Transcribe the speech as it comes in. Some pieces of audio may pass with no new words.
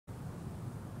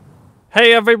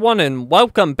Hey everyone, and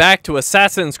welcome back to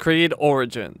Assassin's Creed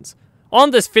Origins.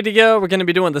 On this video, we're going to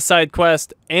be doing the side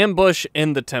quest, Ambush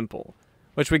in the Temple,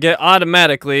 which we get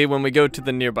automatically when we go to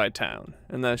the nearby town.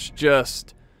 And that's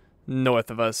just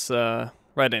north of us,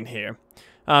 right in here.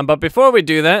 But before we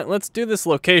do that, let's do this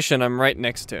location I'm right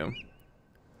next to.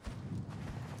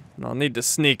 And I'll need to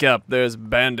sneak up, there's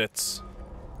bandits.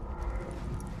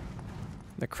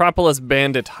 Necropolis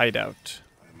Bandit Hideout.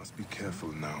 I must be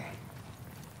careful now.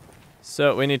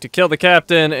 So we need to kill the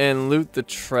captain and loot the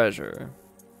treasure.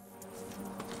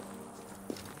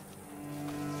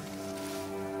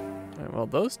 Alright, well,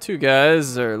 those two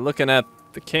guys are looking at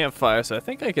the campfire, so I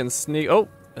think I can sneak. Oh,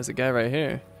 there's a guy right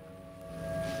here.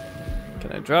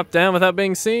 Can I drop down without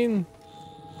being seen?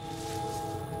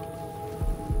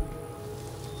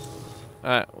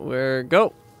 Alright, where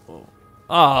go?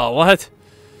 Oh, what?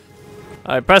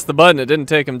 I pressed the button, it didn't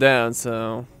take him down,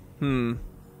 so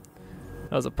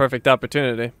that was a perfect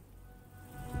opportunity.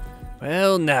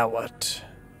 Well, now what?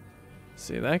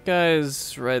 See, that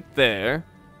guy's right there.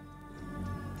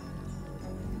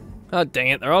 Oh, dang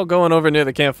it. They're all going over near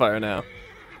the campfire now.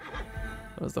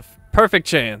 That was the perfect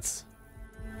chance.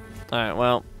 Alright,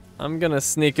 well, I'm gonna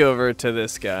sneak over to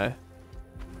this guy.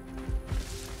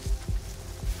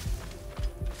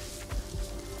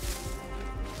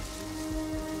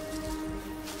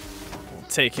 We'll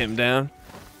take him down.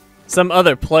 Some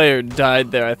other player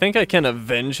died there. I think I can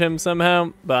avenge him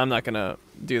somehow, but I'm not gonna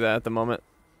do that at the moment.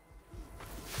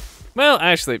 Well,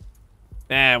 actually,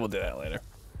 we'll do that later.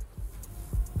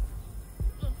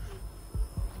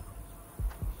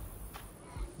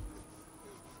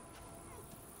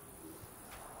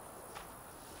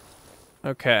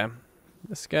 Okay,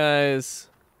 this guy's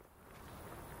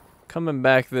coming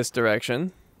back this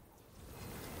direction.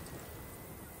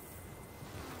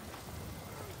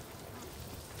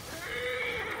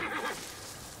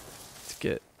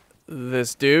 Get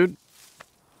this dude.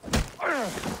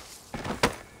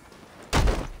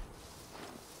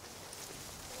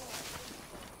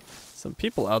 Some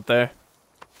people out there.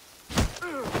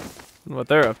 What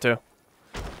they're up to.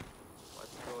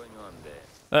 What's going on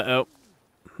there? Uh-oh.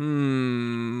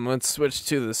 Let's switch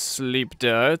to the sleep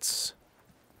darts.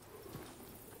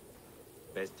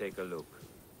 Let's take a look.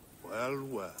 Well,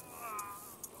 well.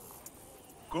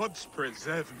 Gods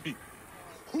preserve me.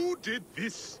 Who did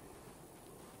this?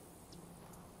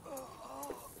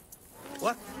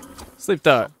 What? Sleep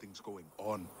dart. Something's going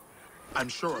on. I'm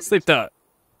sure of Sleep dart.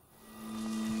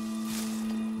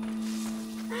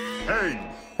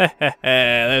 it. Hey!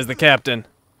 There's the captain.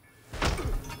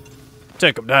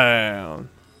 Take him down.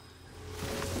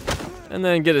 And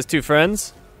then get his two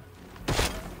friends.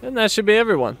 And that should be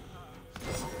everyone.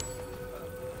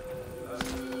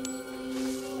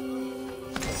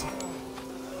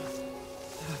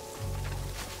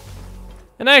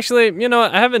 And actually, you know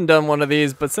what? I haven't done one of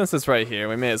these, but since it's right here,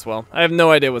 we may as well. I have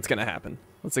no idea what's going to happen.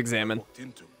 Let's examine.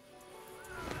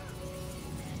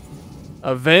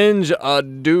 Avenge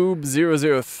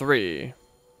Adoob 003.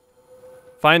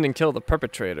 Find and kill the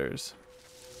perpetrators.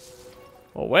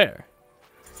 Well, where?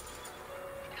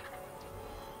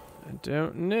 I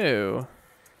don't know.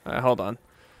 Alright, hold on.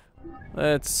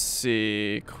 Let's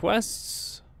see.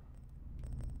 Quests.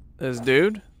 This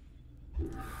dude.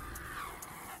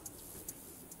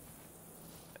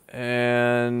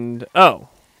 And oh,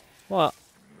 well,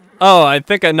 I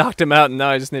think I knocked him out, and now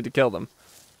I just need to kill them.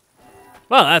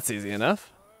 Well, that's easy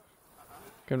enough.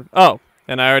 Oh,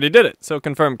 and I already did it, so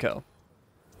confirm kill.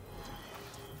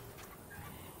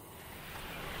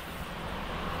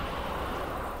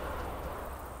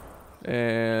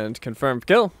 And confirmed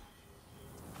kill.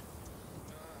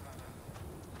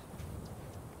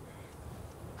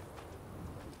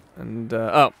 And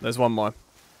oh, there's one more.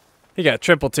 He got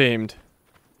triple teamed.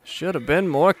 Should have been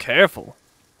more careful.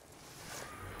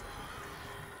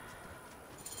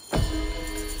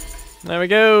 There we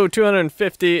go,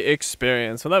 250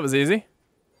 experience. Well, that was easy.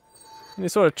 Any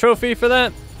sort of trophy for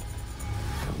that?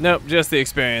 Nope, just the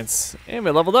experience. And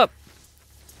we leveled up.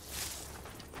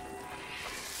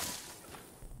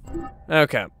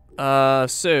 Okay,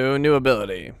 so new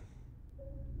ability.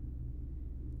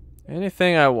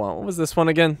 Anything I want. What was this one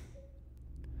again?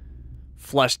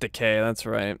 Flesh decay, that's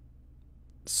right.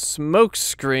 Smoke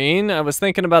screen. I was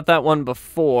thinking about that one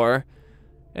before.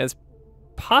 It's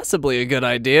possibly a good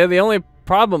idea. The only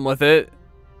problem with it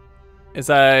is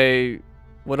I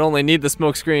would only need the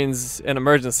smoke screens in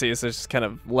emergencies, so it's just kind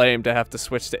of lame to have to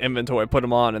switch to inventory, put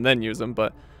them on, and then use them.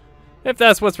 But if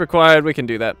that's what's required, we can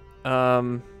do that.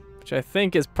 Which I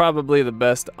think is probably the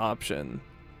best option.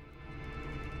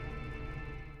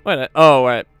 Wait, oh,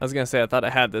 right. I was going to say I thought I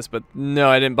had this, but no,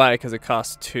 I didn't buy it because it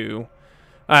costs 2.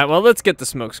 Alright, well, let's get the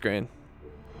smoke screen.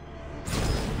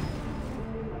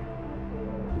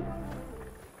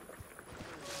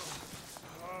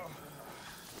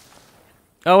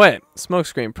 Oh wait, smoke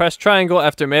screen. Press triangle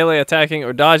after melee attacking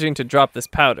or dodging to drop this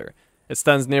powder. It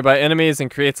stuns nearby enemies and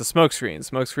creates a smoke screen.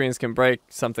 Smoke screens can break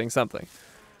something.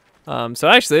 So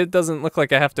actually, it doesn't look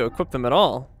like I have to equip them at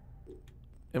all.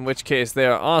 In which case, they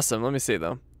are awesome. Let me see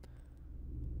though.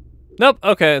 Nope,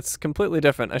 okay, it's completely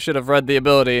different. I should have read the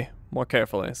ability more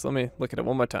carefully. So let me look at it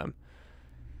one more time.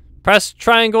 Press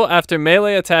triangle after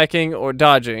melee attacking or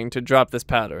dodging to drop this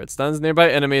powder. It stuns nearby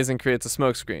enemies and creates a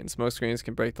smoke screen. Smoke screens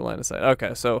can break the line of sight.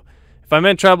 Okay, so if I'm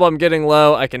in trouble, I'm getting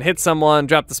low, I can hit someone,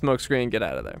 drop the smoke screen, get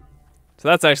out of there. So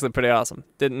that's actually pretty awesome.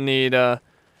 Didn't need to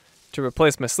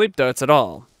replace my sleep darts at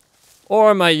all.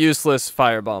 Or my useless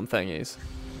firebomb thingies.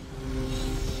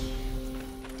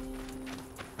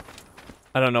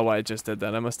 I don't know why I just did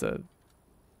that. I must have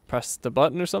pressed the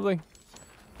button or something.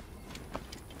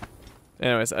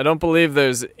 Anyways, I don't believe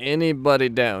there's anybody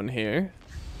down here.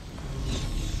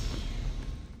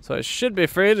 So I should be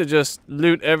free to just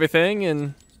loot everything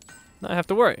and not have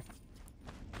to worry.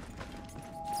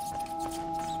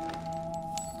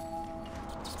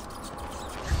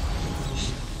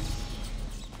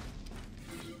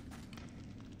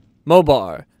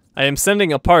 Mobar, I am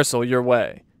sending a parcel your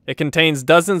way. It contains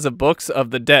dozens of books of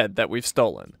the dead that we've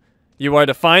stolen. You are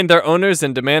to find their owners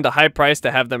and demand a high price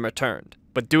to have them returned,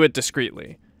 but do it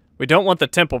discreetly. We don't want the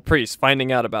temple priest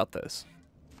finding out about this.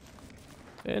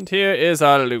 And here is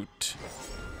our loot.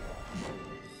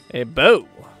 A bow.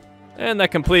 And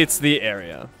that completes the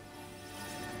area.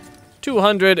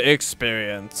 200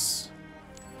 experience.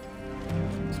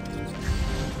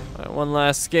 Alright, one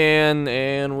last scan,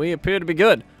 and we appear to be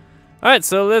good. Alright,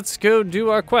 so let's go do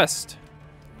our quest.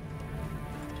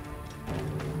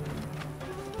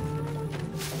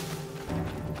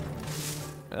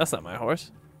 That's not my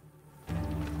horse.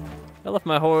 I left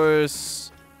my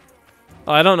horse...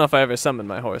 Oh, I don't know if I ever summoned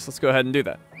my horse. Let's go ahead and do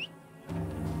that.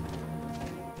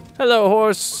 Hello,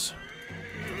 horse.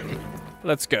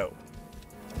 Let's go.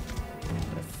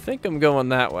 I think I'm going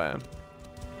that way.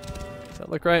 Does that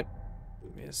look right?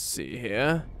 Let me see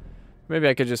here. Maybe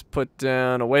I could just put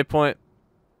down a waypoint.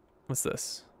 What's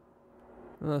this?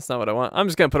 Well, that's not what I want. I'm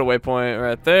just going to put a waypoint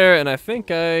right there, and I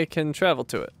think I can travel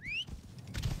to it.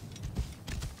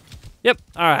 Yep,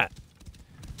 alright.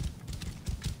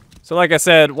 So like I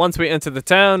said, once we enter the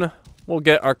town, we'll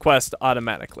get our quest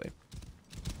automatically.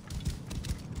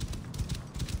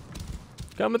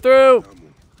 Coming through!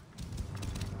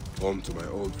 Home to my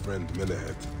old friend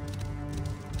Menehet.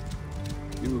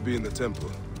 He will be in the temple.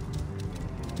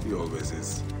 He always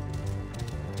is.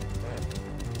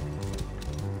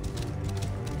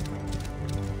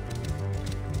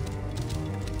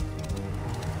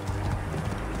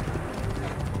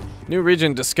 New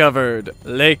region discovered.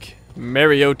 Lake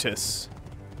Mariotis.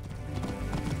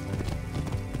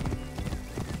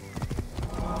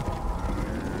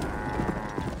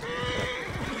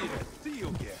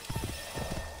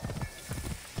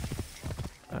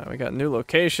 We got new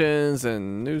locations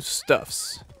and new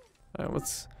stuffs.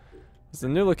 Is the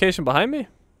new location behind me?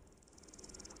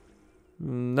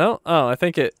 No. Oh, I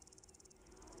think it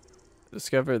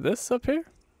discovered this up here?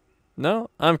 No,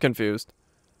 I'm confused.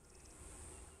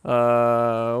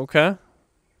 Okay.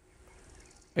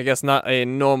 I guess not a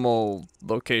normal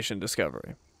location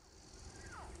discovery.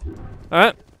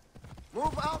 Alright.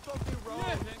 Move out of the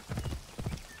road.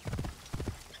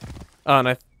 Oh, and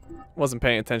I wasn't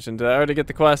paying attention. Did I already get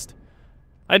the quest?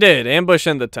 I did. Ambush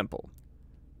in the temple.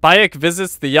 Bayek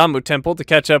visits the Yamu temple to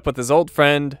catch up with his old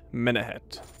friend,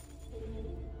 Menehet.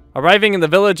 Arriving in the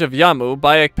village of Yamu,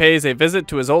 Bayek pays a visit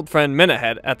to his old friend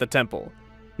Menehet at the temple.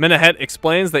 Menehet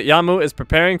explains that Yamu is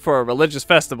preparing for a religious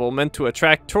festival meant to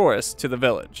attract tourists to the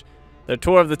village. Their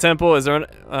tour of the temple is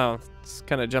oh, it's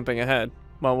kind of jumping ahead.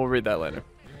 Well, we'll read that later.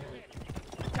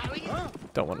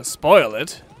 Don't want to spoil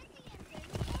it.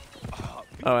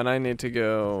 Oh, and I need to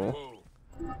go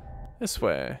this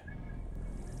way.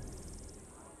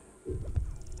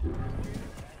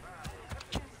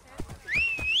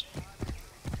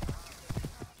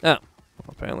 Oh,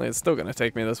 apparently it's still gonna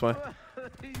take me this way.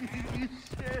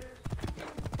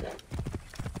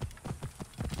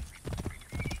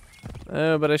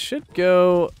 But I should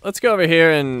go... Let's go over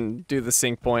here and do the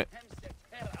sync point.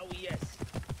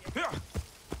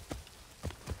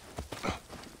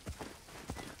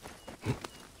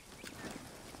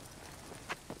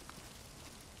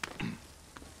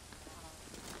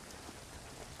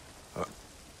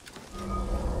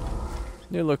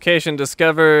 New location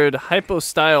discovered,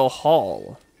 Hypostyle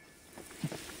Hall.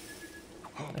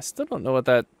 still don't know what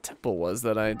that temple was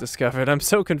that I discovered. I'm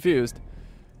so confused.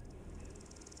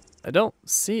 I don't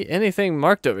see anything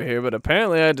marked over here, but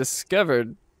apparently I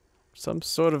discovered some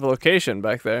sort of location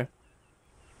back there.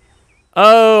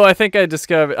 Oh, I think I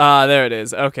discovered... Ah, there it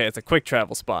is. Okay, it's a quick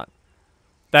travel spot.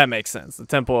 That makes sense. The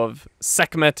Temple of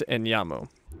Sekhmet and Yamu.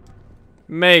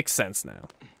 Makes sense now.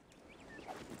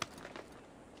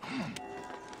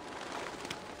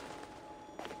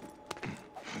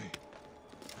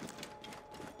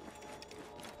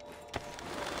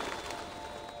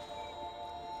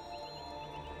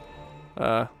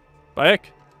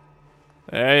 Bayek?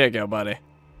 There you go, buddy.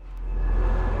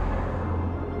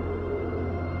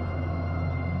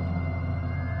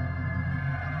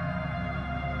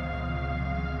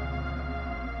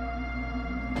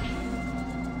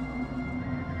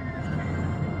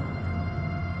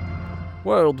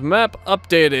 World map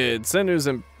updated.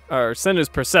 Senu's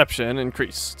perception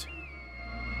increased.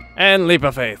 And leap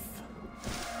of faith.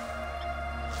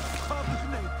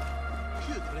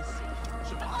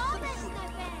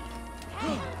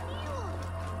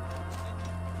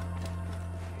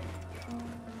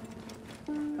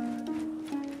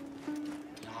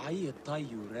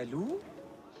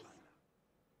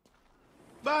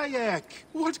 Bayek,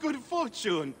 what good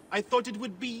fortune! I thought it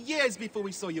would be years before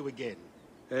we saw you again.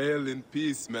 Hail in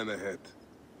peace, Menahet.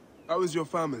 How is your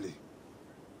family?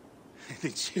 The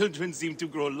children seem to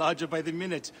grow larger by the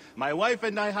minute. My wife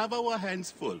and I have our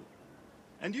hands full.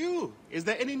 And you? Is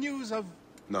there any news of...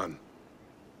 None.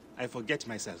 I forget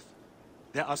myself.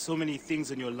 There are so many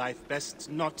things in your life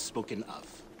best not spoken of.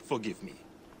 Forgive me.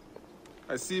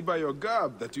 I see by your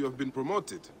garb that you have been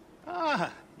promoted.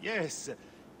 Ah, yes.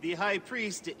 The High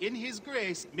Priest, in his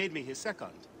grace, made me his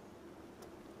second.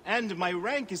 And my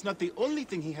rank is not the only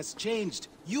thing he has changed.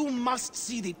 You must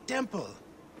see the temple.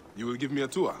 You will give me a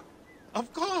tour?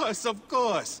 Of course, of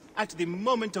course. At the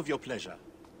moment of your pleasure.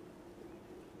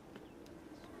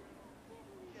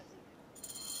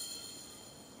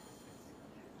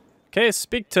 Okay,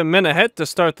 speak to Menahet to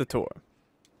start the tour.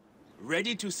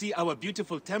 Ready to see our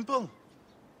beautiful temple?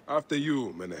 After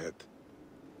you, Menahet.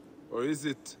 Or is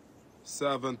it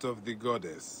servant of the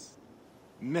goddess?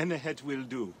 Menahet will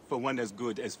do, for one as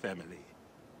good as family.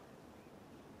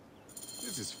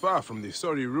 This is far from the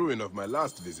sorry ruin of my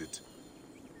last visit.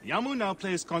 Yamu now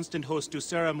plays constant host to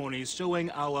ceremonies showing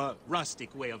our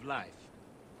rustic way of life,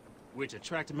 which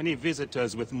attract many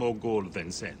visitors with more gold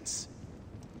than sense.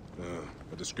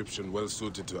 A description well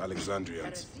suited to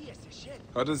Alexandrians.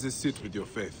 How does this sit with your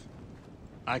faith?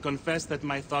 I confess that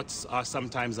my thoughts are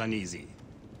sometimes uneasy.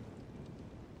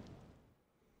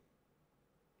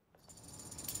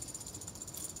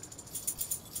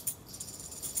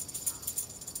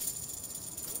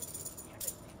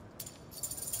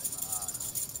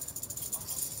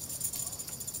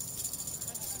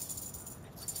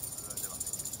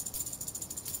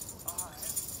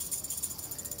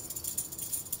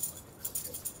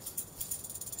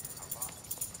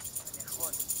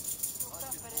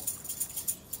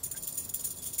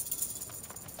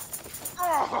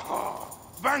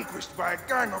 Vanquished by a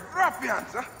gang of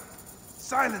ruffians, huh?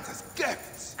 Silent as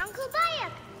gifts. Uncle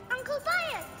Bayek! Uncle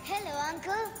Bayek! Hello,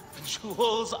 Uncle.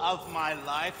 Jewels of my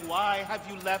life, why have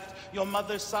you left your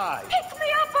mother's side? Pick me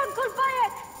up, Uncle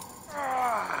Bayek!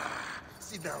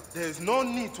 Sit down. There is no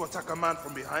need to attack a man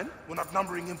from behind. We're not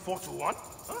numbering him 4-1.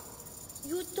 Huh?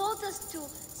 You told us to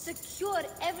secure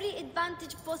every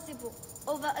advantage possible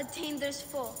over Attainer's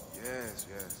foe. Yes.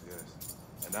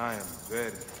 And I am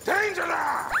very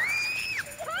dangerous!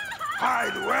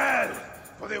 Hide well,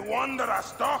 for the wanderer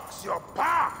stalks your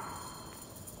path.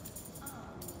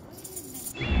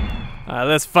 Alright,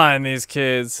 let's find these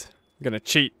kids. I'm gonna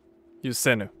cheat. Use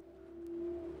Senu.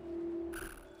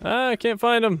 I can't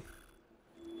find them.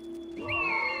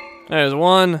 There's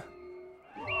one.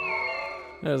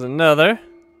 There's another.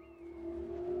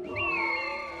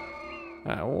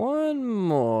 Alright, one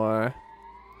more.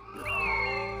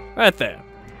 Right there.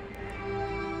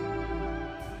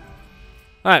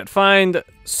 Alright, find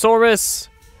Soris,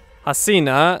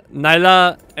 Hasina,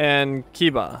 Naila, and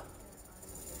Kiba.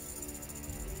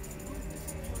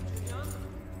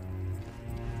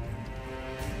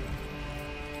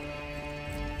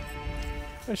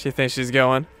 Where does she think she's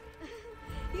going?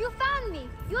 You found me.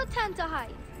 Your turn to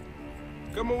hide.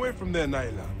 Come away from there,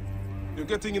 Naila. You're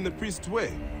getting in the priest's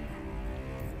way.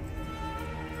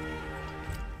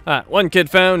 Alright, one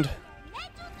kid found.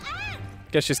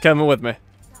 Guess she's coming with me.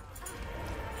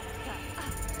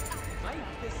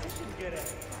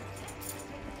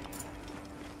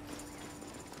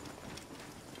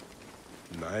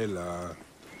 Naila,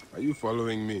 are you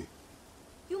following me?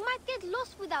 You might get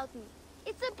lost without me.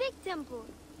 It's a big temple.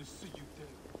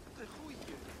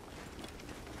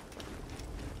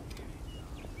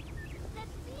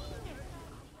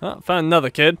 Oh, found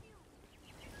another kid.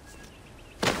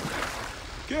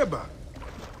 Keba,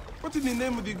 what in the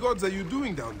name of the gods are you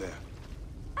doing down there?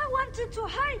 I wanted to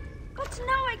hide, but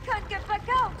now I can't get back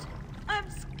out. I'm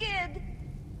scared.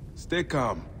 Stay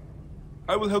calm.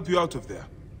 I will help you out of there.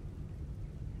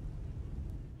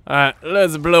 Alright,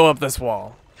 let's blow up this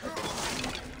wall.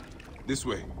 This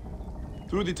way.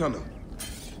 Through the tunnel.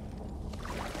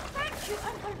 Thank you,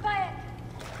 Uncle Bayek.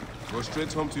 Go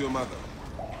straight home to your mother.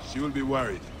 She will be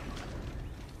worried.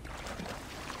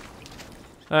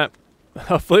 Alright.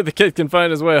 Hopefully the kid can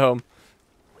find his way home.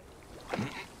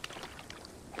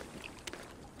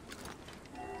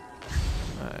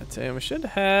 Alright, and we should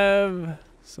have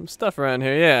some stuff around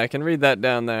here. Yeah, I can read that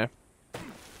down there.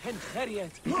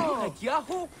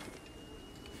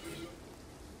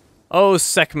 O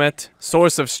Sekhmet,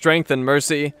 source of strength and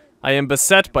mercy, I am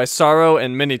beset by sorrow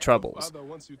and many troubles. Father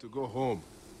wants you to go home.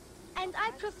 And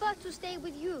I prefer to stay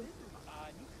with you.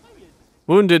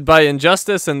 Wounded by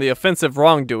injustice and the offensive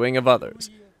wrongdoing of others.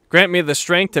 Grant me the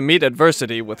strength to meet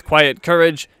adversity with quiet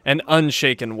courage and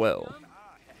unshaken will.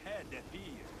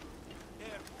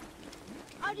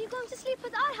 Are you going to sleep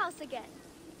at our house again?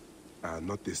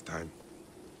 Not this time.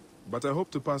 But I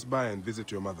hope to pass by and visit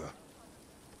your mother.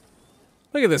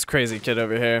 Look at this crazy kid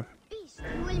over here. Beast,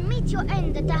 you will meet your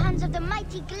end at the hands of the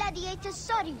mighty gladiator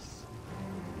Soris.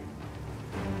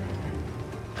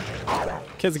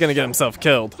 Kid's gonna get himself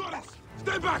killed.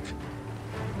 Stay back!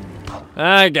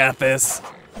 I got this.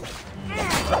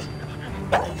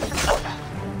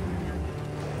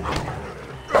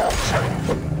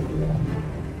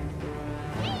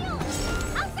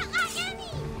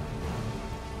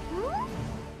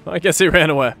 Well, I guess he ran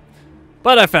away.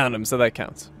 But I found him, so that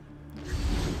counts.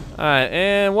 Alright,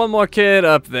 and one more kid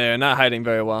up there, not hiding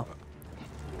very well.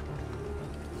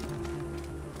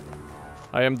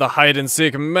 I am the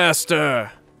hide-and-seek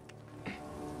master!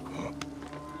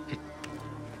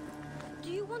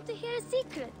 Do you want to hear a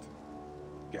secret?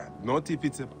 Yeah, naughty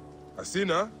pizza.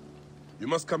 Asina, you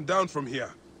must come down from here.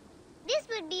 This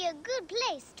would be a good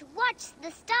place to watch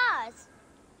the stars.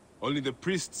 Only the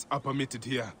priests are permitted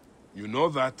here. You know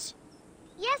that.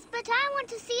 Yes, but I want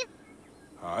to see...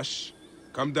 Hush.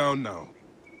 Come down now.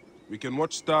 We can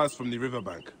watch stars from the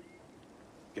riverbank.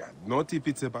 Yeah, naughty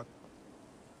pizza, but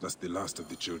that's the last of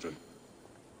the children.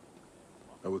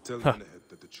 I will tell Lenehead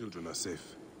that the children are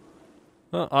safe.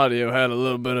 Well, audio had a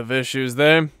little bit of issues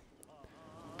there.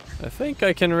 I think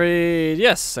I can read...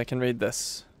 Yes, I can read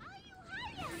this.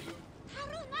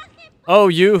 Oh,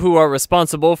 you who are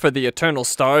responsible for the eternal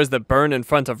stars that burn in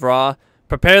front of Ra,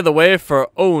 prepare the way for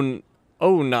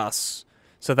Onas,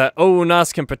 so that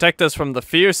Onas can protect us from the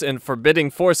fierce and forbidding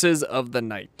forces of the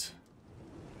night.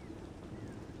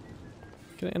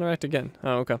 Can I interact again?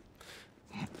 Oh, okay.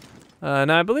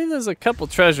 Now, I believe there's a couple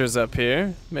treasures up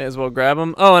here. May as well grab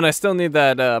them. Oh, and I still need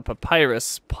that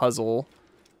papyrus puzzle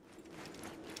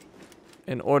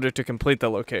in order to complete the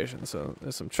location. So,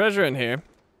 there's some treasure in here.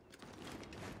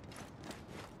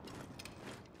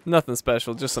 Nothing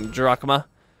special, just some drachma.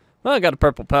 Well, I got a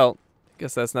purple pelt.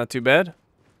 Guess that's not too bad.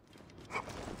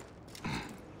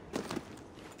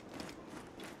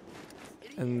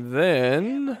 And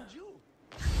then...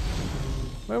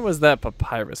 where was that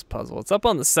papyrus puzzle? It's up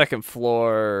on the second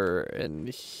floor in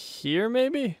here,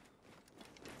 maybe?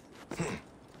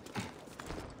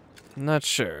 I'm not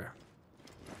sure.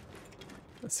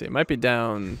 Let's see, it might be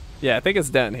down... yeah, I think it's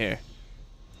down here.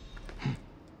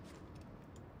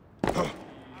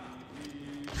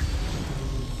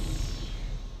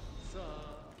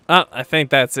 Oh, I think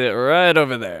that's it right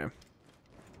over there.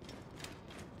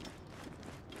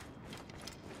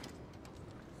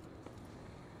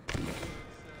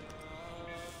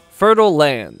 Fertile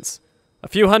lands. A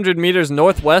few hundred meters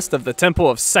northwest of the temple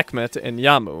of Sekhmet in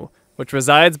Yamu, which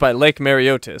resides by Lake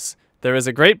Mariotis, there is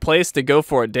a great place to go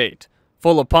for a date,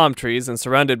 full of palm trees and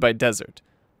surrounded by desert.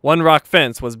 One rock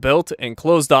fence was built and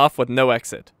closed off with no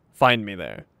exit. Find me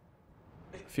there.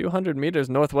 A few hundred meters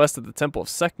northwest of the temple of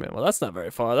Sekhmet. Well, that's not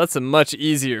very far. That's a much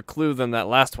easier clue than that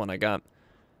last one I got.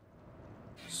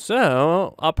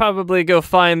 So, I'll probably go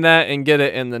find that and get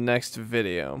it in the next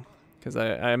video. Because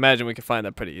I imagine we can find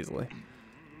that pretty easily.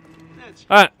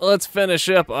 Alright, let's finish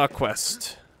up our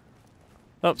quest.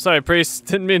 Oh, sorry, priest.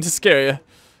 Didn't mean to scare you.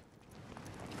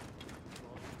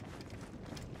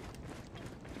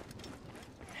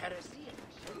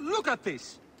 Look at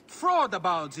this. Fraud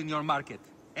abounds in your market.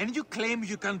 And you claim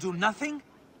you can do nothing?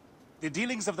 The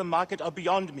dealings of the market are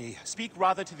beyond me. Speak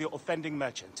rather to the offending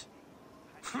merchant.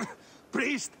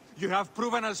 Priest, you have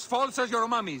proven as false as your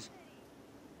mummies.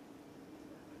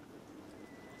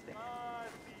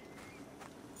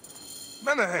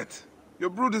 Man ahead. Your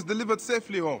brood is delivered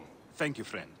safely home. Thank you,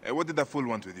 friend. What did that fool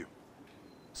want with you?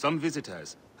 Some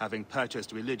visitors, having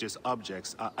purchased religious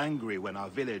objects, are angry when our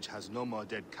village has no more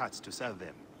dead cats to sell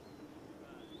them.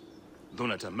 Though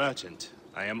not a merchant,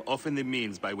 I am often the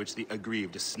means by which the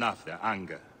aggrieved snuff their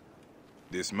anger.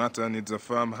 This matter needs a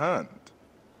firm hand.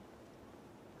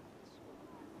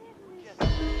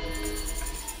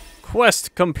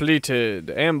 Quest completed.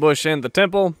 Ambush in the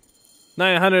temple.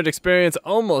 900 experience,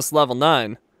 almost level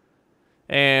 9.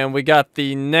 And we got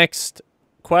the next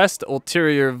quest,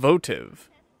 Ulterior Votive.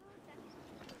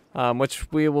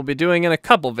 Which we will be doing in a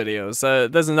couple videos.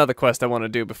 There's another quest I want to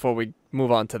do before we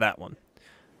move on to that one.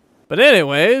 But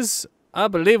anyways, I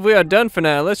believe we are done for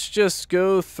now. Let's just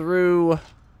go through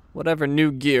whatever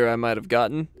new gear I might have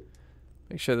gotten.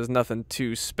 Make sure there's nothing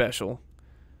too special.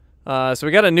 So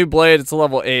we got a new blade. It's a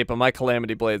level 8, but my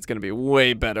Calamity Blade is going to be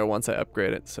way better once I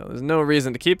upgrade it. So there's no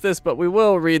reason to keep this, but we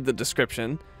will read the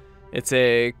description. It's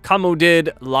a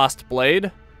Kamudid Lost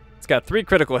Blade. It's got 3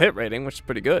 critical hit rating, which is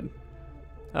pretty good.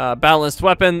 Balanced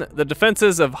weapon. The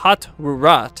defenses of Hat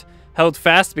Rurat held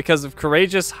fast because of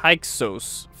courageous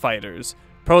Hyksos fighters,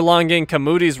 prolonging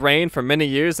Kamudi's reign for many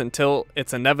years until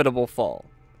its inevitable fall.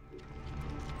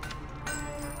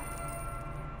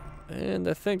 And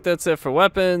I think that's it for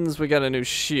weapons. We got a new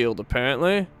shield,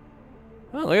 apparently.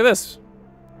 Oh, look at this.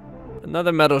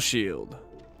 Another metal shield.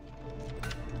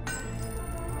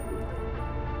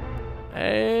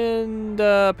 And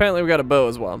apparently we got a bow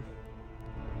as well.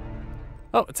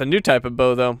 Oh, it's a new type of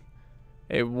bow, though.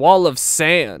 A wall of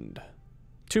sand.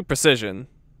 2 precision.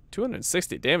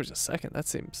 260 damage a second. That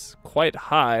seems quite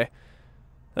high.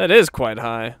 That is quite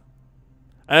high.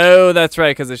 Oh, that's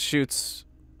right, because it shoots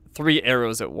 3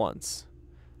 arrows at once.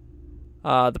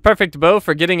 The perfect bow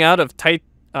for getting out of tight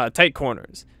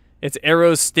corners. Its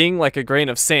arrows sting like a grain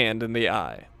of sand in the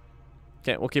eye.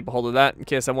 Okay, we'll keep a hold of that in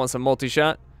case I want some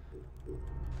multi-shot.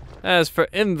 As for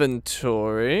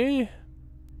inventory,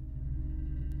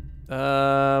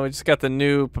 we just got the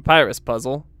new papyrus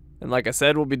puzzle. And like I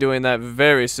said, we'll be doing that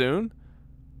very soon.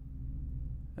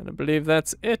 And I believe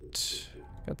that's it.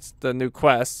 That's the new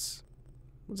quests.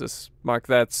 We'll just mark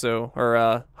that so,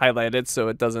 or highlight it so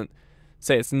it doesn't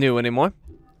say it's new anymore.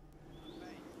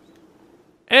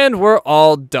 And we're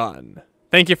all done.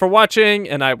 Thank you for watching,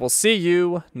 and I will see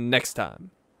you next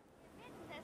time.